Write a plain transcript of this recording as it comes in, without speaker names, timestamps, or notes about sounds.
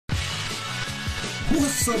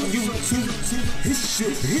What's up, YouTube? It's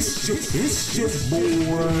your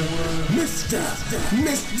boy, Mr.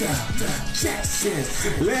 Jackson.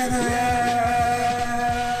 Let us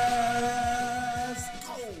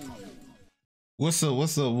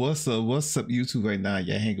go. What's up, YouTube right now?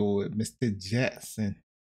 You're hanging with Mr. Jackson.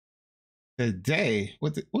 Today,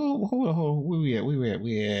 hold on, where we at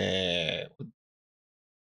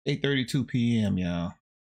 8:32 p.m. y'all.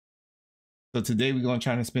 So today we're gonna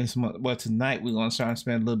try to spend tonight we're gonna try to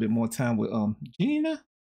spend a little bit more time with Gina,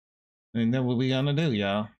 and that's what we're gonna do,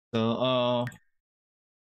 y'all. So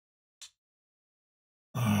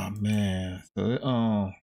oh man,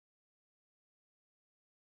 so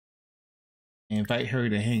invite her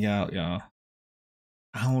to hang out, y'all.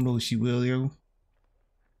 I don't know if she will, yo,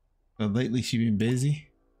 but lately she been busy.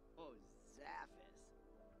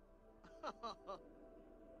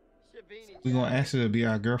 We're gonna ask her to be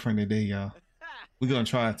our girlfriend today, y'all. We're gonna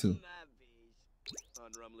try to.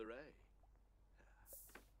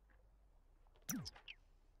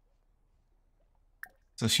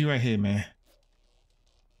 So she right here, man.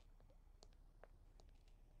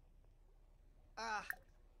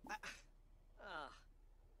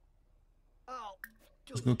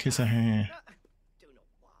 Let's go kiss her hand.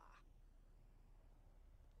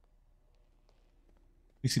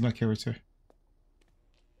 You see my character?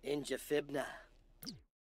 Injafibna.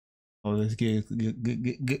 Oh, let's get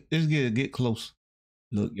close.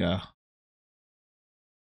 Look, y'all.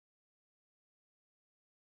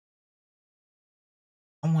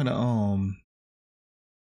 I wanna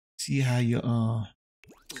see how you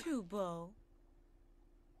Chubo.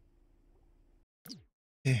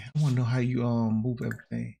 yeah, I wanna know how you move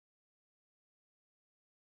everything.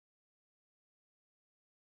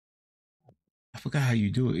 I forgot how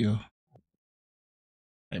you do it, yo.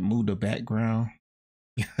 Like move the background.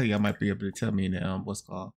 Y'all might be able to tell me in the what's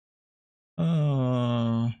called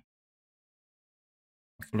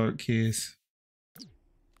flirt kiss.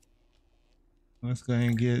 Let's go ahead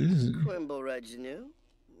and get this. Quimbo Reginu.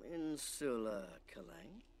 Insula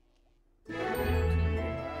Kalang.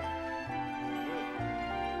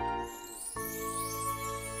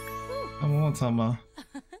 I'm on talking about.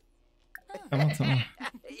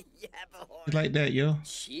 You like that, yo?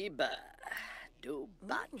 Shiba. Do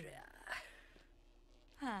Badra.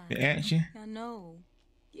 The action. I know.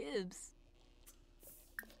 Gibbs.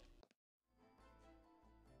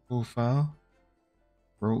 Profile.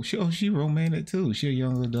 Bro, she romantic too. She a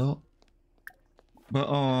young adult. But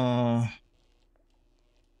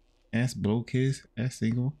that's blow kiss. That's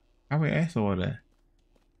single. I already asked all that.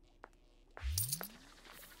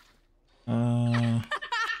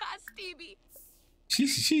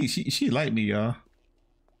 Stevie. She like me, y'all.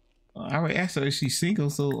 I already asked her if she's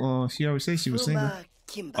single, so she already said she was single.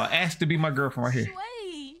 I asked to be my girlfriend right here.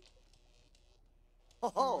 Sway.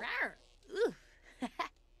 Oh.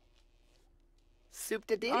 Soup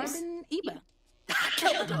to dish. Arden Eba.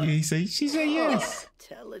 Yeah, she said yes.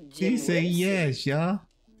 She said yes, y'all.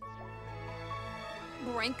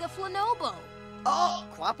 Branka Flanobo. Oh,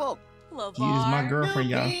 Quapo. Lavar. She is my girlfriend,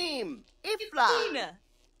 y'all. Beam. Ifla.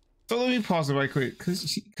 So let me pause it right quick.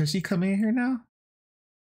 Cause she come in here now?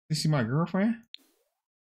 Is she my girlfriend?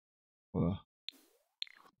 Well.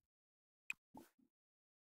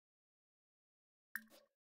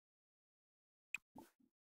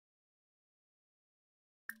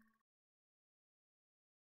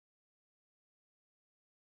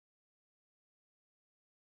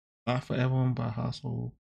 Not for everyone by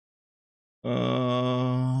household. I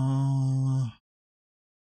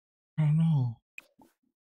don't know.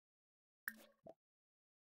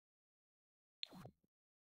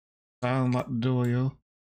 I unlocked the door, yo.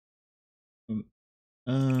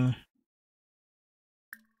 I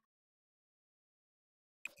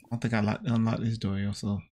don't think I unlocked this door, yo.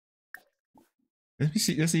 So let's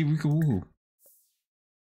see if we can woo.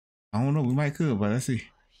 I don't know. We might could, but let's see.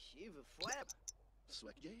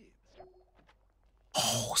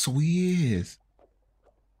 Oh, so he is.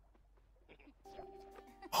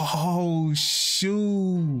 Oh,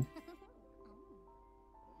 shoot.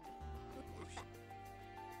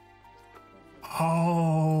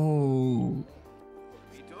 Oh,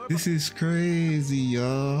 this is crazy,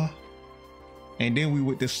 y'all. And then we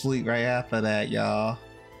went to sleep right after that, y'all.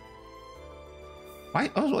 Why?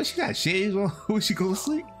 Oh, she got shades on when she go to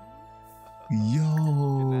sleep?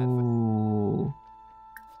 Yo.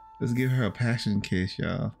 Let's give her a passion kiss,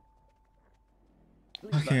 y'all.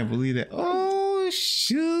 I can't believe that. Oh,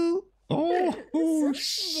 shoot. Oh,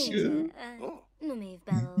 shoot.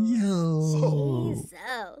 Yo.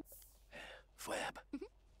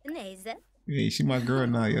 Hey, she my girl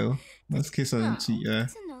now, yo. Let's kiss her on the cheek, yeah.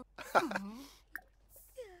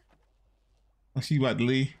 Oh, she about to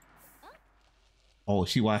leave. Oh,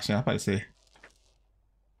 she watching. I'm about to say.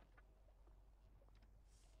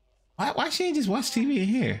 Why she ain't just watch TV in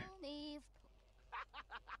here?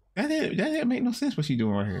 That didn't make no sense what she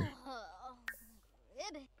doing right here.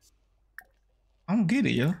 I don't get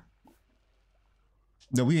it, yo.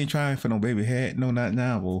 No, we ain't trying for no baby hat. No, not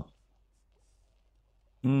now, bro.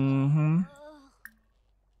 Mm-hmm.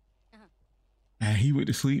 And he went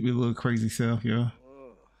to sleep with a little crazy self, yo.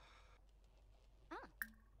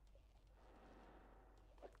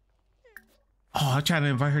 Oh, I'm trying to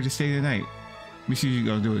invite her to stay tonight. Let me see if you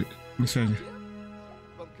gonna do it. Let me see.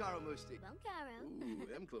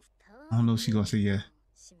 I don't know if she gonna say yeah.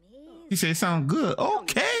 He said sound good.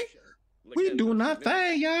 Okay. We doing our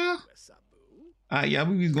thing, y'all. Yeah,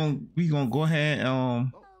 we gonna go ahead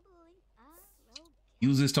and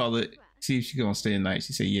use this toilet. See if she gonna stay at night.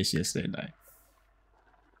 She said yes, she'll stay at night.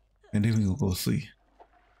 And then we gonna go to sleep.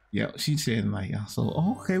 Yeah, she said at night, y'all. So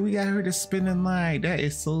okay, we got her to spend the night. That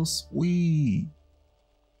is so sweet.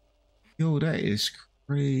 Yo, that is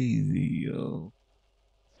crazy, yo.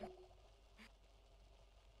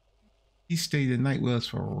 He stayed the night with us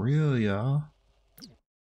for real, y'all.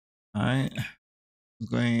 Alright.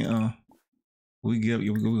 Going we're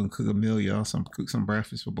gonna cook a meal, y'all. Cook some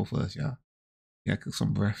breakfast for both of us, y'all. Yeah, cook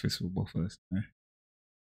some breakfast for both of us, man.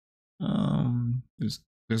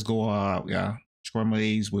 Let's go all out, y'all. Scrambled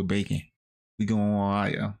eggs with bacon. We going all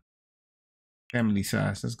out, y'all. Family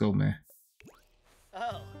size. Let's go, man.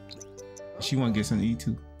 Oh. She wanna get something to eat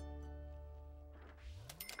too.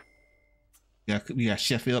 Yeah, we got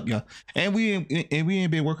chef it up, y'all. And we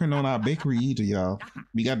ain't been working on our bakery either, y'all.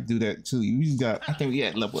 We got to do that too. We just got, I think we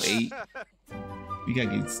at level 8. We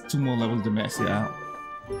got to get 2 more levels to max it out.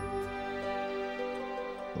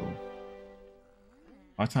 So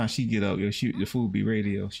by the time she get up, yo, the food be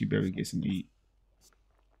ready, yo. She better get some to eat.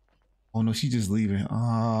 Oh no, she just leaving. So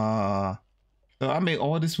I made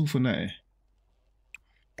all this food for nothing.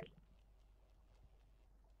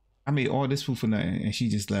 And she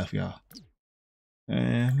just left, y'all.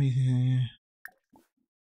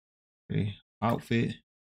 Okay. Outfit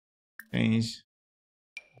change.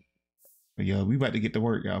 But yo, we about to get to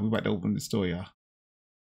work, y'all. We about to open the store, y'all.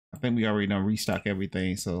 I think we already done restock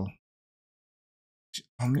everything, so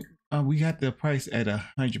we got the price at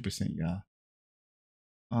 100%, y'all.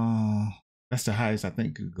 That's the highest I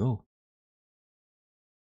think could go.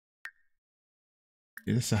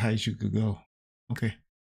 Yeah, that's the highest you could go. Okay.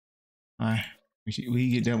 All right. We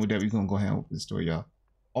get done with that. We're gonna go ahead and open the store, y'all.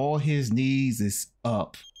 All his needs is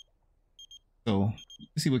up. So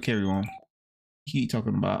let's see what carry on. He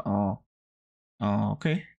talking about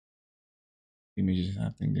okay. Images, I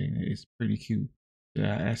think it's pretty cute. Did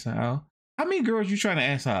I ask her out? How many girls you trying to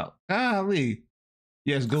ask out? Golly.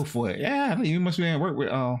 Yes, go for it. Yeah, you must be at work with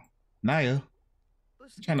Naya.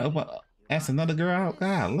 Trying to ask another girl out.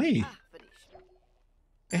 Golly. What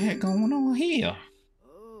the heck going on here?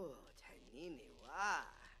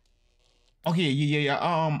 Okay, yeah.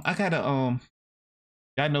 I gotta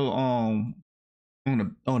I know on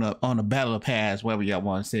the battle pass, whatever y'all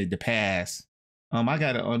want to say, the pass. I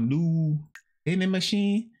got a new vending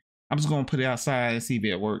machine. I'm just gonna put it outside and see if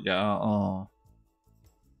it work, y'all.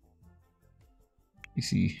 You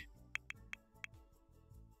see.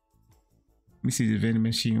 Let me see the vending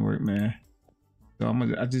machine work, man. So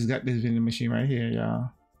I just got this vending machine right here, y'all.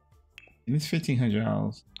 And it's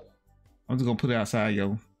 $1,500. I'm just gonna put it outside,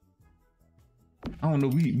 yo. I don't know.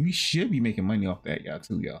 We should be making money off that, y'all,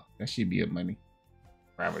 too, y'all. That should be a money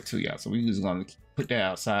grabber too, y'all. So we just gonna put that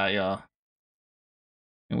outside, y'all.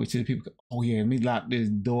 And wait till the people. Oh yeah, let me lock this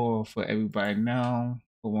door for everybody now.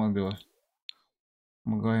 For one door.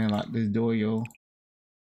 I'm gonna go ahead and lock this door, yo.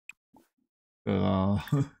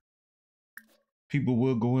 People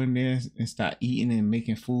will go in there and start eating and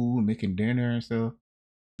making food, making dinner and stuff.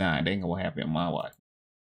 Nah, that ain't gonna happen in my watch.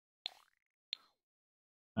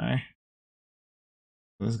 Alright.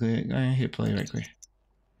 Let's go ahead and hit play right quick.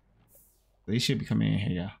 They should be coming in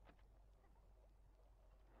here, y'all.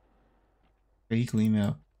 They clean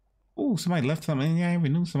up. Oh, somebody left something in there. I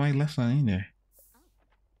even knew somebody left something in there.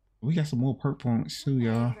 We got some more perk points too,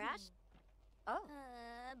 y'all.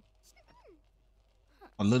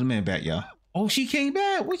 A little man back, y'all. Oh, she came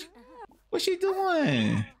back. What's she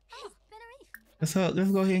doing? Let's go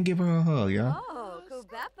ahead and give her a hug, y'all.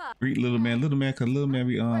 Greet little man, cause little man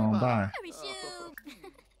be bye.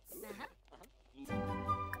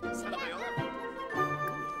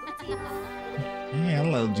 Yeah, I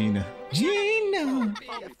love Gina.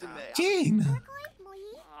 Gina,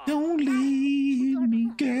 don't leave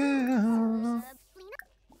me, girl.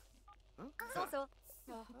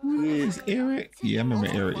 Who is Eric? Yeah, I remember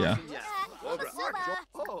Eric, yeah.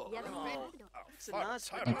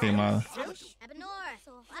 Okay, Mala.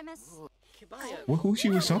 Well, who she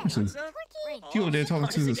was talking to? She over there talking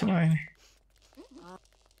to somebody.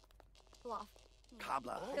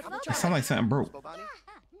 That sound like something broke.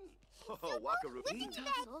 I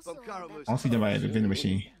don't see nobody at the vending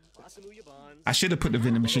machine. I should have put the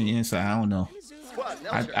vending machine inside. I don't know.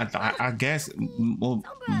 I guess, well,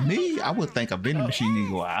 me, I would think a vending machine need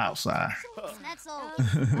to go outside.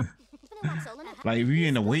 Like if you're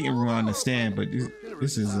in the waiting room, I understand, but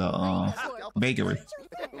this is a bakery.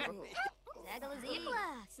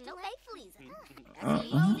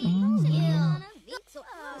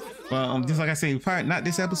 Well, just like I say, probably not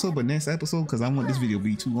this episode, but next episode, because I want this video to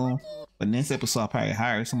be too long. But next episode, I'll probably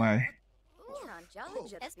hire somebody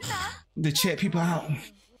to check people out.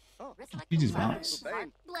 You just bounce.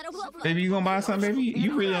 Baby, you gonna buy something, baby?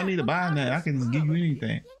 You really don't need to buy nothing. I can just give you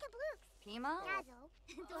anything.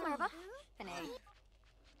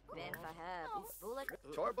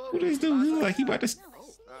 Who this dude look like? He about to...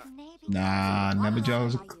 Nah, never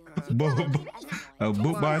Joe's a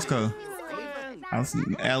book by his color. I see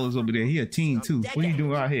Alice over there. He a teen too. What are you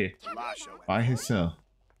doing out here? By himself.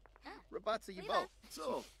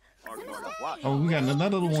 Oh, we got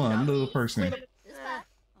another one, little person.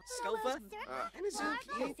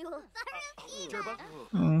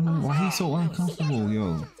 Why he so uncomfortable,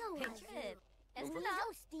 yo?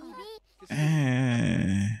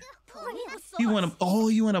 He wanna. Oh,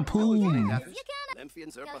 you want a pool? He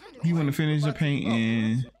want to finish the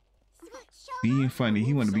painting. Being funny.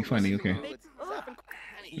 He want to be funny. Okay.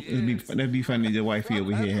 That'd be funny. The wifey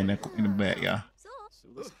over here in the back, y'all.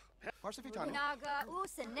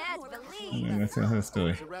 I'm gonna tell her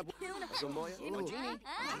story.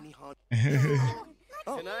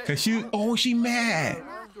 Cause she mad.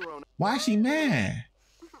 Why is she mad?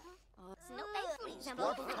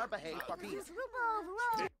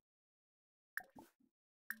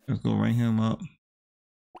 Let's go ring him up.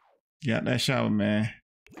 Got that shower, man.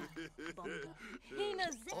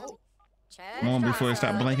 Come on before it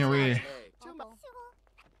stop blinking red.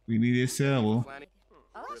 We need this cell.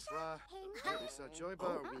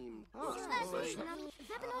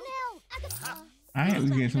 I ain't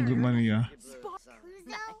getting some good money, y'all.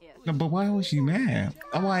 No, but why was she mad?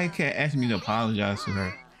 Why can't ask me to apologize to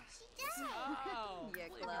her?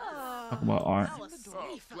 Talk about art.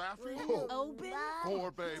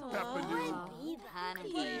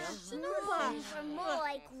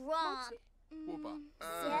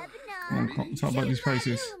 Talk about these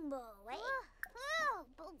prices.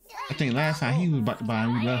 I think last time he was about to buy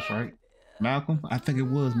and we left, right? Malcolm? I think it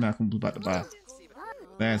was Malcolm was about to buy.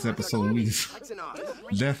 Last episode we just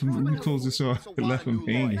left him, we closed the store, left him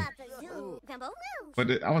hanging.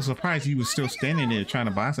 But I was surprised he was still standing there trying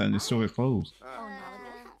to buy something. The store is closed.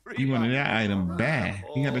 He wanted that item bad.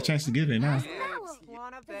 He got the chance to get it now.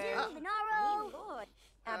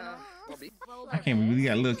 I can't believe we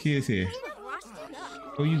got little kids here.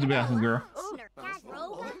 Go use the bathroom, girl.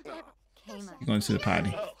 You're going to the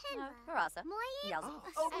potty.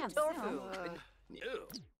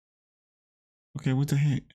 Okay, what the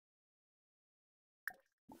heck?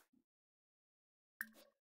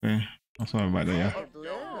 Okay, I'm sorry about that, y'all.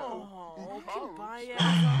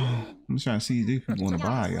 I'm just trying to see if these people want to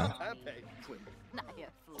buy, y'all.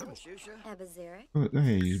 Go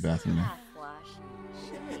ahead, use the bathroom now.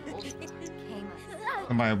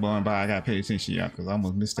 Somebody going to buy, I gotta pay attention, y'all, because I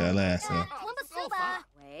almost missed that last.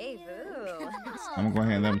 I'm gonna go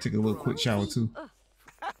ahead and let him take a little quick shower too.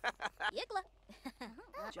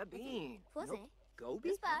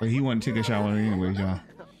 But he wanted to take a shower anyway, y'all.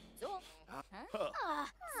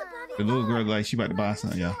 The little girl, like, she about to buy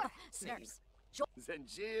something, y'all.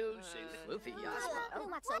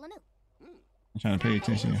 I'm trying to pay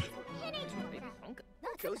attention.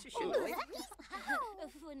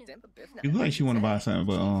 It look like she want to buy something,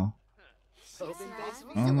 but I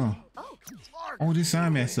don't know. Oh, this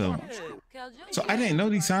sign messed up. So I didn't know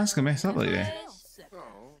these signs could mess up like that.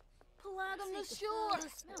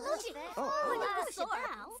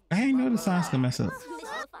 I didn't know the signs could mess up.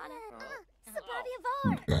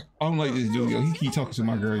 I don't like this dude, yo. He keep talking to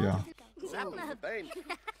my girl, y'all.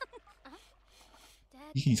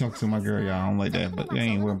 He keep talking to my girl, y'all. I don't like that, but they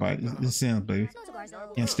ain't worried about it. It's Sims, baby.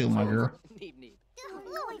 Can't steal my girl.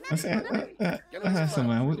 That's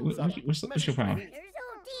someone. What's your problem?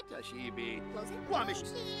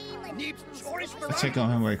 Let's check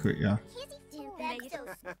on him right quick, y'all.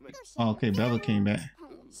 Oh, okay, Bella came back.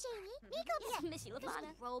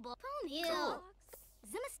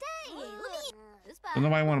 So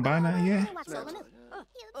nobody want to buy nothing yet?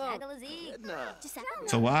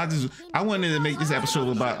 So I wanted to make this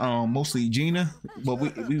episode about mostly Gina, but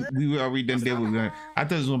we already done deal with her. I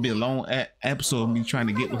thought it was gonna be a long episode of me trying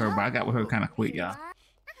to get with her, but I got with her kind of quick, y'all.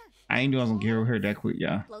 I ain't knew I was gonna get with her that quick,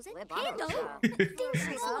 y'all.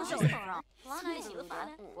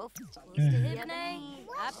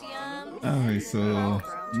 Alright, so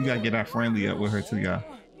we gotta get our friendly up with her too, y'all.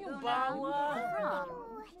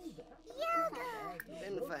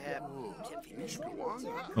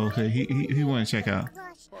 Okay, he want to check out.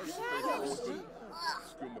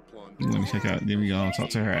 He want to check out. Then we gonna talk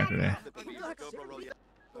to her after that.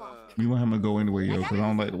 We want him to go anyway, yo, because I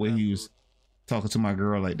don't like the way he was talking to my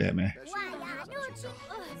girl like that, man.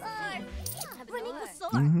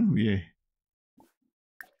 Yeah.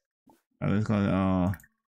 Let's go.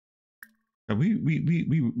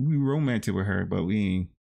 We romantic with her, but we ain't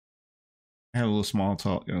had a little small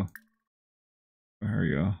talk, yo. With her,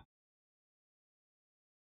 yo.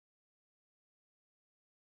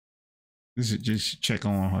 This is just check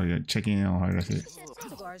on her, check in on her. That's it.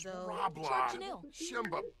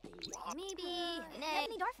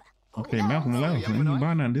 Okay, Malcolm left. We ain't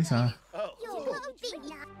buy nothing this time.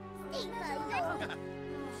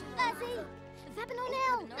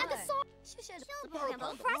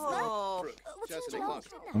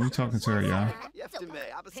 I'm talking to her, y'all.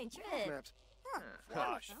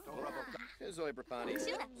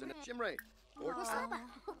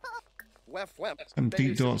 Some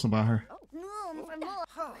deep thoughts about her.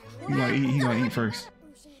 He gonna eat first.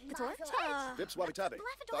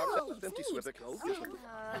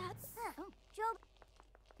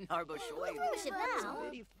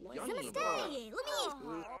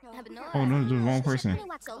 Oh no, the wrong person.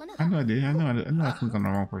 I know I did. I know I clicked on the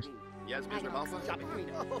wrong person.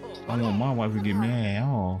 I want my wife to get mad.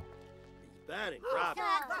 Oh.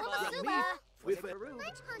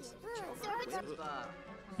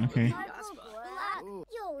 Okay.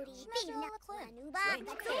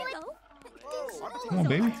 Come on,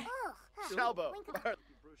 baby.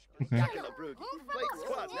 Okay.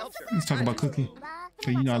 Let's talk about cooking.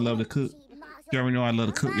 Okay, you know I love to cook. You already know I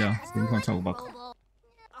love to cook, y'all. So we're gonna talk about cooking.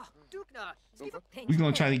 We're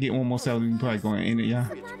gonna try to get one more salad. We're probably going to end it, y'all.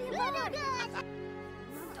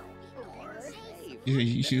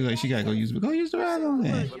 She gotta go use it. Go use the bathroom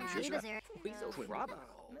then.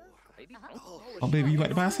 Oh, baby, you about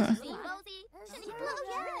to buy something?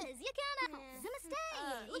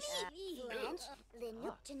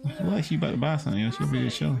 What? She about to buy something, yo. She'll be there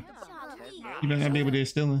chilling. You better not be able to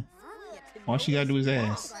stealing. All she gotta do is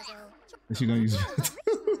ask. And she gonna use it.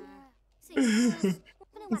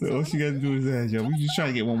 So all she gotta do is ask, yo. We just try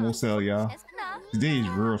to get one more sale, y'all. Today is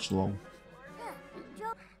real slow.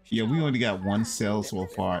 Yeah, we only got one sale so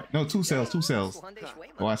far. No, two sales.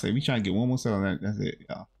 Oh, I say we trying to get one more sale. That's it,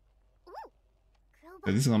 y'all.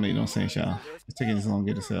 But this is gonna make no sense, y'all. It's taking this long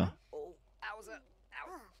to get a sale.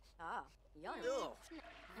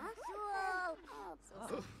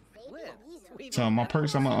 So my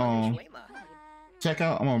purse, I'm gonna check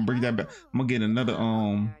out. I'm gonna bring that back. I'm gonna get another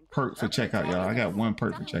perk for checkout, y'all. I got one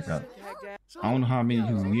perk for checkout. I don't know how many you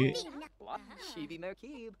can get.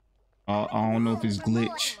 I don't know if it's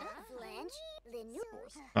glitch.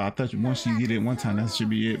 I thought once you get it one time, that should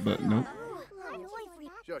be it, but nope.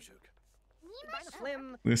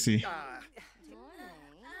 Let's see.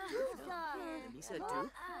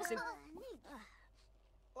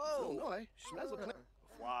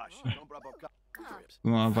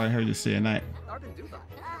 We're gonna invite her to stay at night.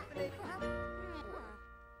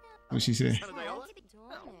 What she say?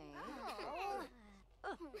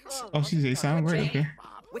 Oh, she say sound great. Okay.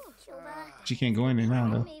 She can't go in there now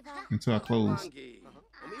though until I close.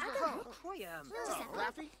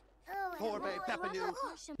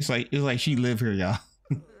 It's like she live here, y'all.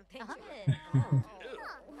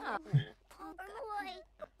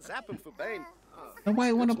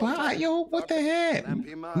 Nobody wanna buy, yo. What the heck?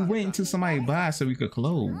 We waiting until somebody buys so we could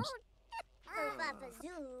close.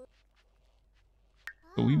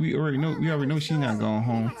 But we already know. We already know she not going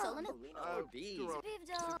home.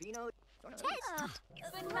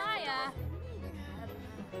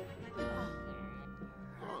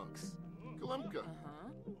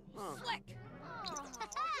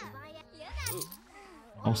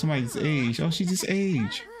 Oh, somebody's age. Oh, she's this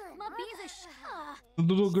age. The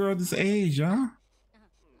little girl this age, y'all.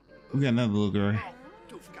 We got another little girl.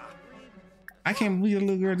 I can't believe a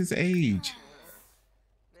little girl this age.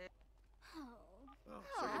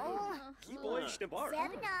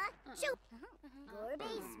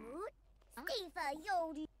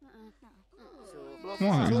 Come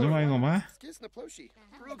on, is nobody gonna buy?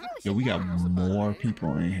 Yo, we got more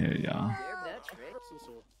people in here, y'all.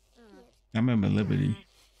 I remember Liberty.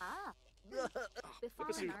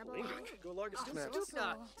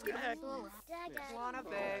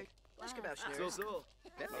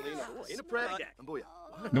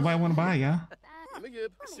 Nobody wanna buy, y'all.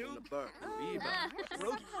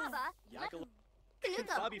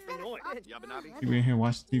 You been here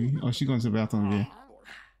watching TV? Oh, she going to the bathroom again.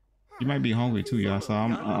 You might be hungry too, y'all. So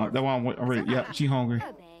I'm that why I'm already. Yep, she hungry.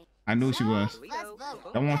 I knew she was.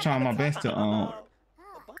 I'm trying my best to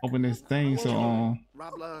open this thing so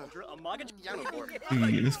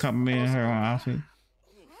this compliment her on outfit.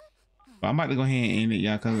 But I'm about to go ahead and end it,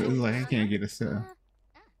 y'all, cause it's like I can't get a set.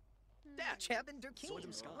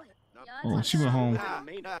 Oh, she went home.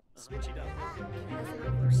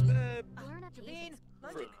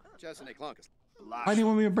 Why do you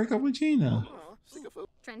want me to break up with Gina?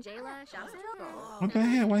 What the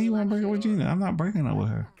hell? Why you want to break up with Gina? I'm not breaking up with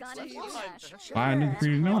her. Buy a new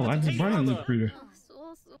creator? No, I just bought a new creator.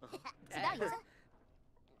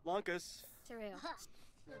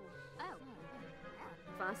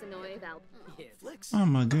 Oh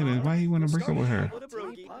my goodness, why you want to break up with her?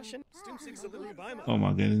 Oh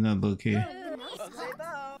my goodness, another little kid.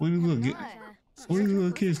 Where these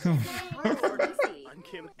little kids come from?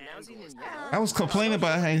 I was complaining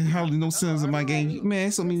about having hardly no Sims in my game.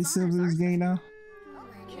 Man, so many Sims in this game now.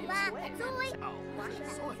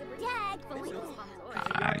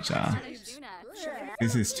 Alright, y'all.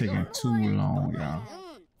 This is taking too long, y'all.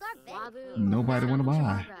 Nobody wanna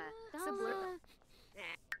buy.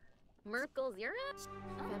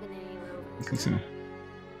 Listen.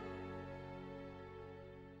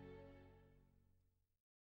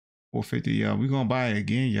 $450, y'all. We gonna buy it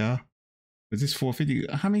again, y'all. But this $450.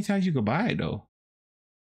 How many times you could buy it though?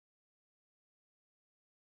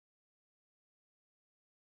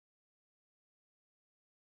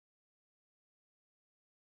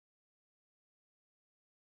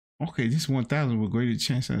 Okay, this 1,000 with greater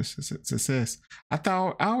chance of success. I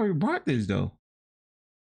thought I already bought this though.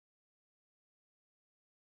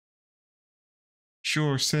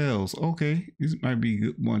 Sure sells. Okay, this might be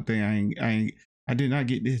good. One thing I did not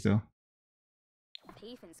get this though.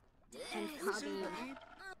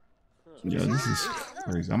 Yo, this is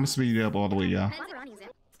crazy. I'm gonna speed it up all the way, y'all.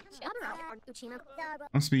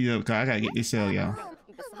 I'm speed it up because I gotta get this sale, y'all.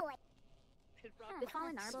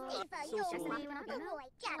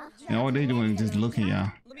 And all they doing is just looking,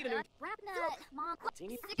 y'all.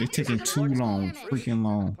 They're taking too long, freaking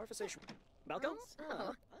long.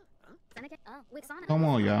 Come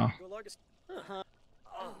on, y'all.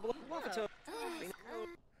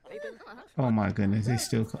 Oh my goodness, they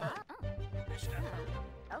still come.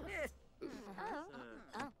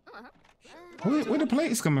 Where the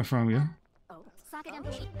plates coming from, yo?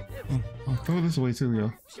 I'll throw this away too,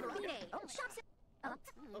 yo.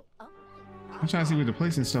 I'm trying to see where the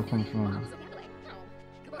plates and stuff coming from.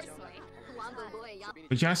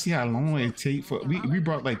 But y'all see how long it take for we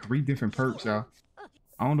brought like 3 different perks, y'all.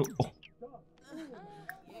 I don't know. Oh.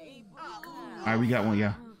 Alright, we got one,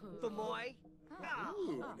 y'all.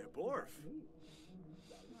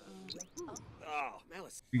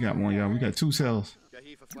 We got one, y'all. We got 2 cells.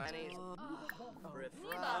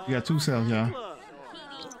 We got 2 cells, y'all.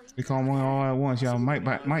 We call one all at once, y'all.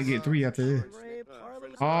 Might get 3 after this.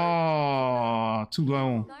 Oh, too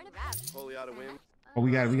long. Oh,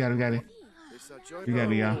 we got it. We got it,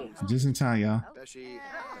 y'all. Just in time, y'all.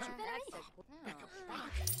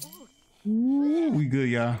 Ooh, we good,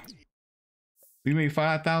 y'all. We made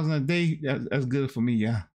 5,000 a day. That's good for me,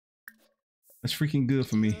 y'all. That's freaking good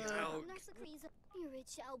for me.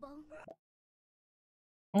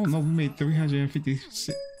 Oh no, we made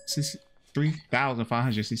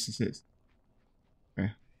 3,566.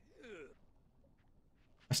 Okay,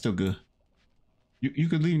 that's still good. You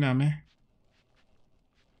could leave now, man.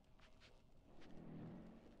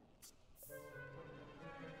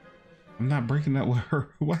 I'm not breaking up with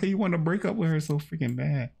her. Why you want to break up with her so freaking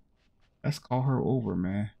bad? Let's call her over,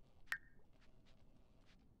 man.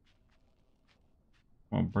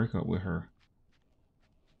 I want to break up with her.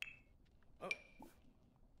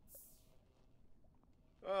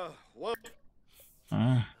 What?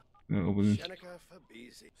 Open it.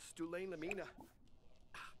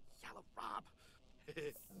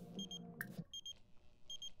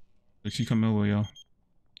 Did she come over, y'all?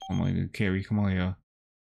 Come on, Carrie. Come on, y'all.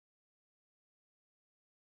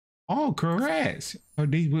 Oh, correct. Her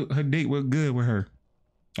date was good with her.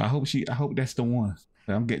 I hope that's the one.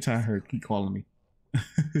 I'm getting tired of her keep calling me.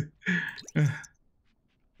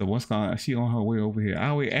 So what's going on? She on her way over here. I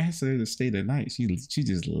always asked her to stay the night. She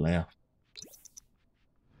just left.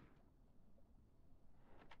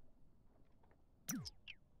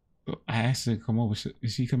 I asked her to come over.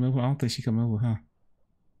 Is she coming over? I don't think she coming over, huh?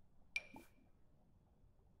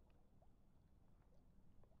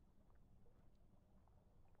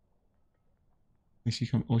 Is she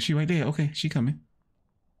come? Oh, she right there. Okay, she coming.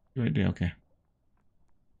 She right there. Okay.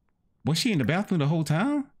 Was she in the bathroom the whole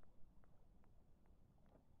time?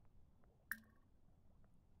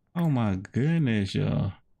 Oh my goodness,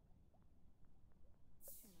 y'all.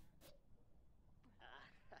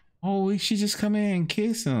 Oh, she just come in and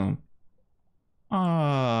kiss him.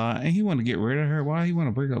 Ah, and he want to get rid of her. Why he want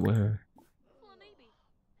to break up with her?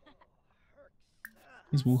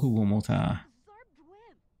 Let's woohoo one more time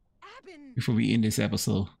before we end this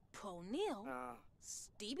episode. Ponil,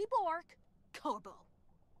 Stevie Bork, Corbo.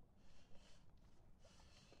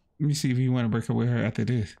 Let me see if you want to break up with her after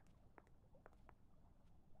this.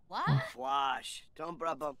 What? Wash.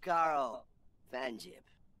 Tombra Bocaro. Vanjib.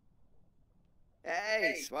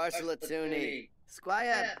 Hey, Swarsalatsuni.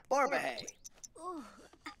 Squire Borbahay.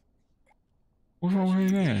 What's wrong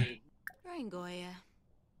with her there? Rangoya.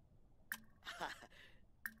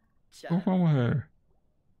 What's wrong with her?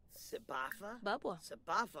 Sabafa? Babwa.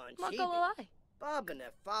 Sabafa and Chibi. Makalawai. Bob and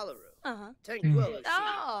Falaru. Uh-huh. Tanquilla.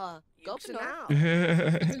 Ah, go for now.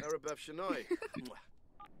 Arabef Shanoi.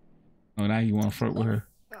 Oh, now you want to flirt with her?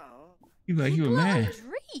 Oh. You like you a man?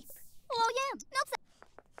 Dreep. Oh, yeah.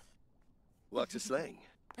 Walk to slang.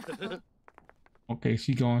 Okay,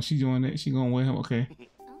 she doing it. She going with him. Okay.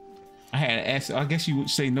 I had to ask. I guess you would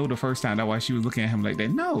say no the first time. That's why she was looking at him like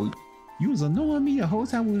that. No, you was annoying me the whole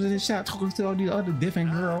time we was in the shop talking to all these other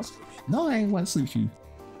different girls. No, I ain't want to sleep you.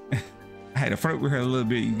 I had to flirt with her a little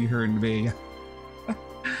bit. You get her in the bed.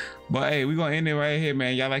 But hey, we're gonna end it right here,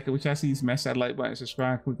 man. Y'all like it? What y'all see? Smash that like button,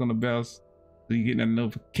 subscribe, click on the bells so you get a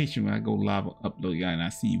notification when I go live and upload y'all. And I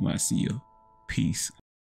see you when I see you. Peace.